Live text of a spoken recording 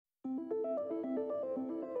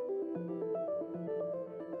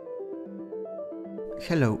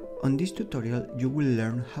Hello, on this tutorial you will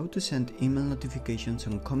learn how to send email notifications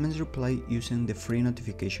on comments reply using the free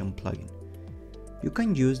notification plugin. You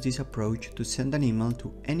can use this approach to send an email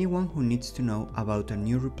to anyone who needs to know about a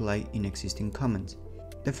new reply in existing comments.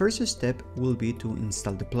 The first step will be to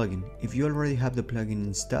install the plugin. If you already have the plugin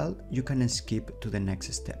installed, you can skip to the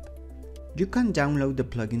next step. You can download the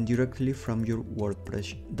plugin directly from your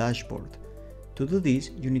WordPress dashboard. To do this,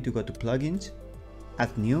 you need to go to Plugins,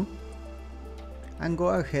 Add New, and go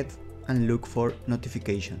ahead and look for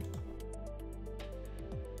Notifications.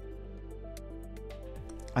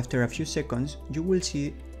 After a few seconds, you will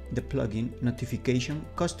see the plugin Notification,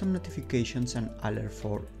 Custom Notifications and Alert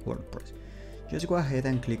for WordPress. Just go ahead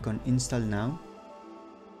and click on Install Now.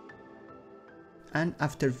 And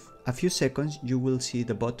after a few seconds, you will see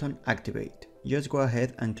the button Activate. Just go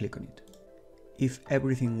ahead and click on it. If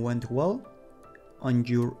everything went well, on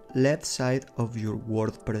your left side of your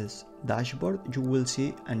WordPress dashboard, you will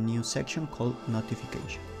see a new section called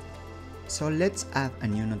Notification. So let's add a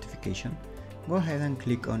new notification. Go ahead and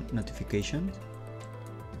click on Notifications.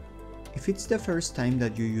 If it's the first time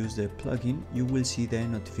that you use the plugin, you will see the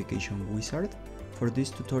notification wizard. For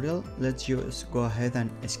this tutorial, let's just go ahead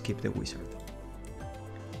and skip the wizard.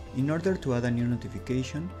 In order to add a new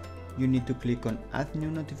notification, you need to click on Add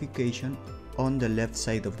New Notification on the left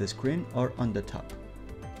side of the screen or on the top.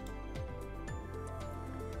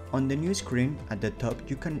 On the new screen at the top,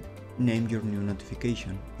 you can name your new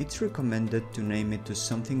notification. It's recommended to name it to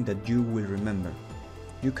something that you will remember.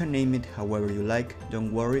 You can name it however you like,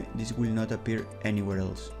 don't worry, this will not appear anywhere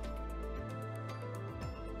else.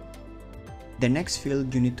 The next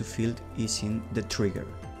field you need to fill is in the trigger.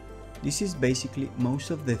 This is basically most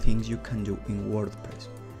of the things you can do in WordPress.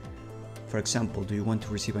 For example, do you want to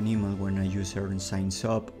receive an email when a user signs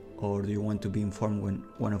up, or do you want to be informed when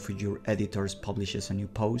one of your editors publishes a new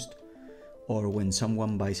post, or when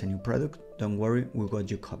someone buys a new product? Don't worry, we got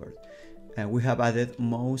you covered. We have added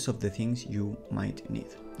most of the things you might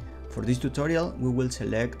need. For this tutorial, we will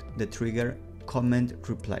select the trigger Comment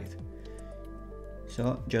Replied.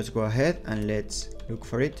 So just go ahead and let's look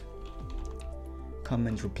for it.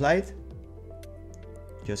 Comment Replied.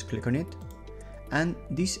 Just click on it. And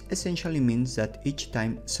this essentially means that each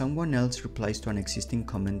time someone else replies to an existing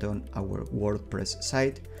comment on our WordPress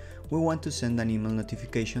site, we want to send an email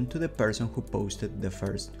notification to the person who posted the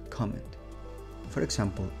first comment. For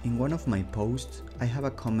example, in one of my posts, I have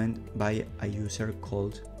a comment by a user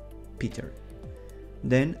called Peter.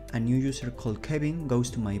 Then a new user called Kevin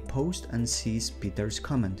goes to my post and sees Peter's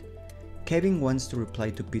comment. Kevin wants to reply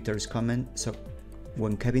to Peter's comment, so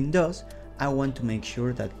when Kevin does, I want to make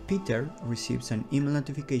sure that Peter receives an email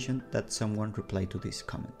notification that someone replied to this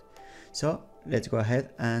comment. So let's go ahead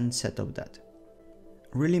and set up that.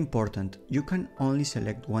 Really important, you can only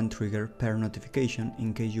select one trigger per notification.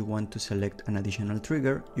 In case you want to select an additional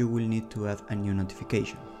trigger, you will need to add a new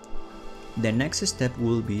notification. The next step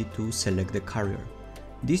will be to select the carrier.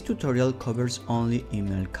 This tutorial covers only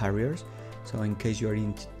email carriers, so in case you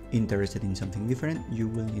are interested in something different, you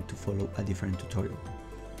will need to follow a different tutorial.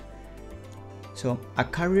 So a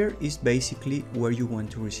carrier is basically where you want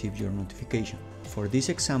to receive your notification. For this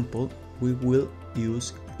example, we will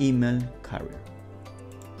use email carrier.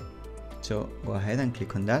 So go ahead and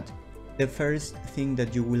click on that. The first thing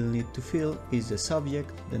that you will need to fill is the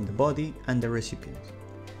subject, then the body and the recipient.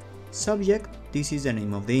 Subject, this is the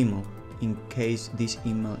name of the email. In case this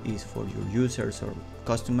email is for your users or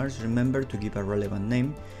customers, remember to give a relevant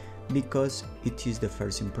name because it is the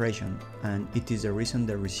first impression and it is the reason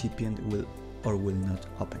the recipient will or will not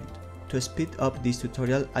open it. To speed up this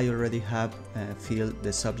tutorial, I already have filled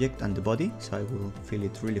the subject and the body, so I will fill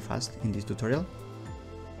it really fast in this tutorial.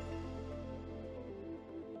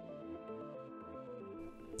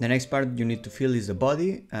 The next part you need to fill is the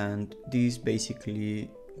body, and this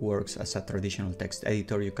basically works as a traditional text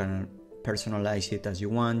editor. You can personalize it as you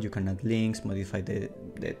want, you can add links, modify the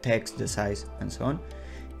text, the size, and so on.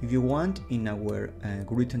 If you want, in our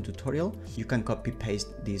written tutorial, you can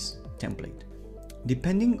copy-paste this template.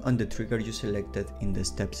 Depending on the trigger you selected in the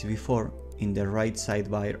steps before, in the right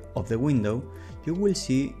sidebar of the window, you will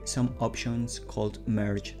see some options called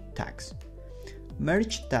Merge Tags.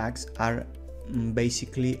 Merge tags are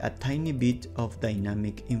basically a tiny bit of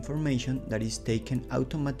dynamic information that is taken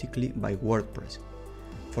automatically by WordPress.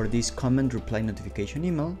 For this comment reply notification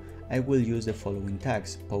email, I will use the following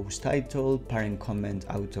tags: post title, parent comment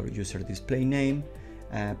author user display name,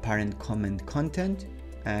 parent comment content,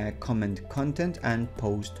 comment content, and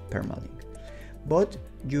post permalink. But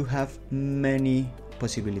you have many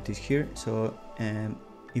possibilities here, so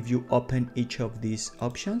if you open each of these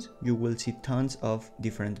options, you will see tons of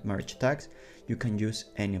different merge tags. You can use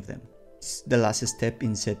any of them. The last step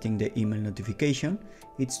in setting the email notification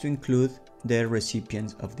is to include the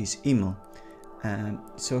recipients of this email.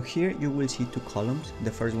 So here you will see two columns.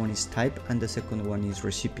 The first one is type and the second one is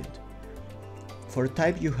recipient. For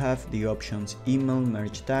type, you have the options email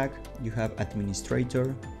merge tag, you have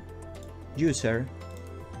administrator, user,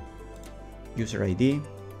 user ID,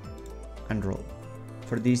 and role.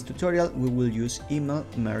 For this tutorial, we will use email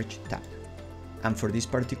merge tag. And for this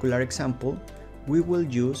particular example, we will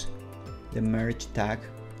use the merge tag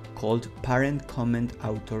called parent comment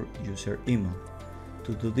author user email.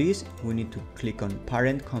 To do this, we need to click on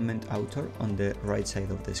parent comment author on the right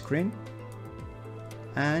side of the screen,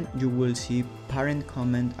 and you will see parent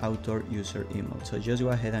comment author user email. So just go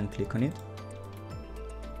ahead and click on it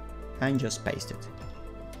and just paste it.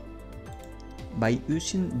 By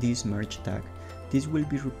using this merge tag, this will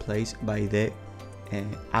be replaced by the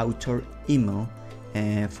author email.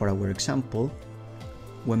 For our example,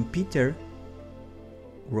 when Peter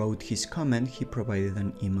wrote his comment, he provided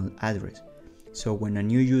an email address. So when a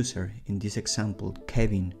new user, in this example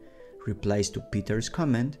Kevin, replies to Peter's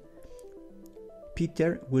comment,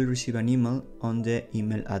 Peter will receive an email on the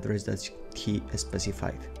email address that he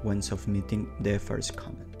specified when submitting the first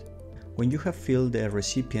comment. When you have filled the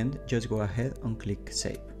recipient, just go ahead and click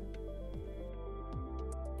Save.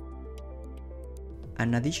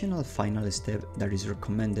 An additional final step that is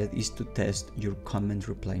recommended is to test your comment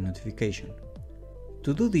reply notification.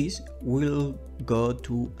 To do this, we'll go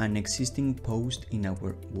to an existing post in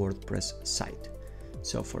our WordPress site.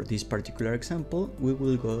 So for this particular example, we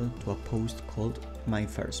will go to a post called My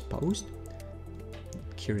First Post.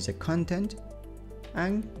 Here is the content,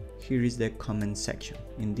 and here is the comment section.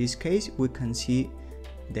 In this case, we can see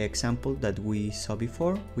the example that we saw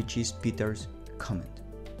before, which is Peter's comment.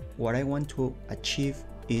 What I want to achieve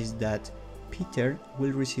is that Peter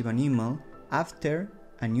will receive an email after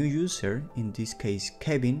a new user, in this case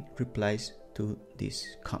Kevin, replies to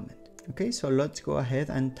this comment. Okay, so let's go ahead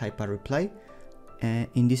and type a reply.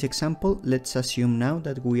 In this example, let's assume now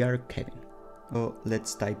that we are Kevin. So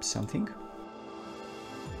let's type something.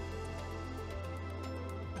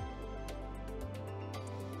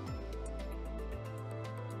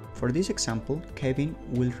 For this example, Kevin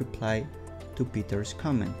will reply to Peter's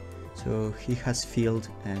comment. So he has filled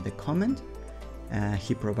the comment,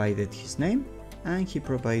 he provided his name, and he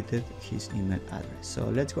provided his email address. So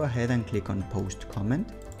let's go ahead and click on Post Comment.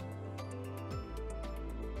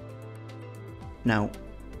 Now,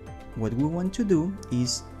 what we want to do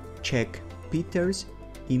is check Peter's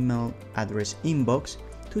email address inbox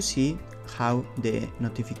to see how the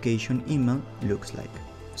notification email looks like.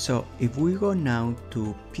 So if we go now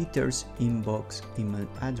to Peter's inbox email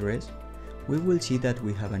address, we will see that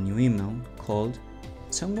we have a new email called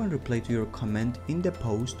 "Someone replied to your comment in the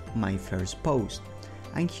post My First Post."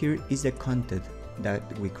 And here is the content that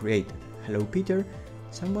we created. "Hello Peter,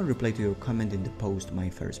 someone replied to your comment in the post My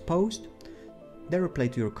First Post. The reply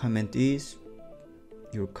to your comment is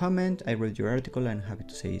your comment. I read your article and I'm happy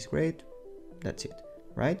to say it's great." That's it,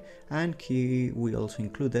 right? And we also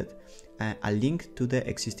included a link to the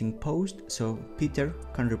existing post so Peter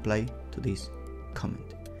can reply to this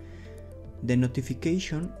comment. The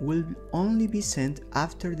notification will only be sent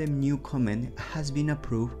after the new comment has been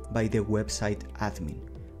approved by the website admin.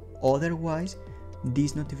 Otherwise,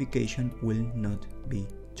 this notification will not be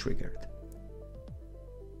triggered.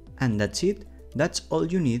 And that's it. That's all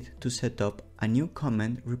you need to set up a new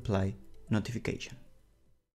comment reply notification.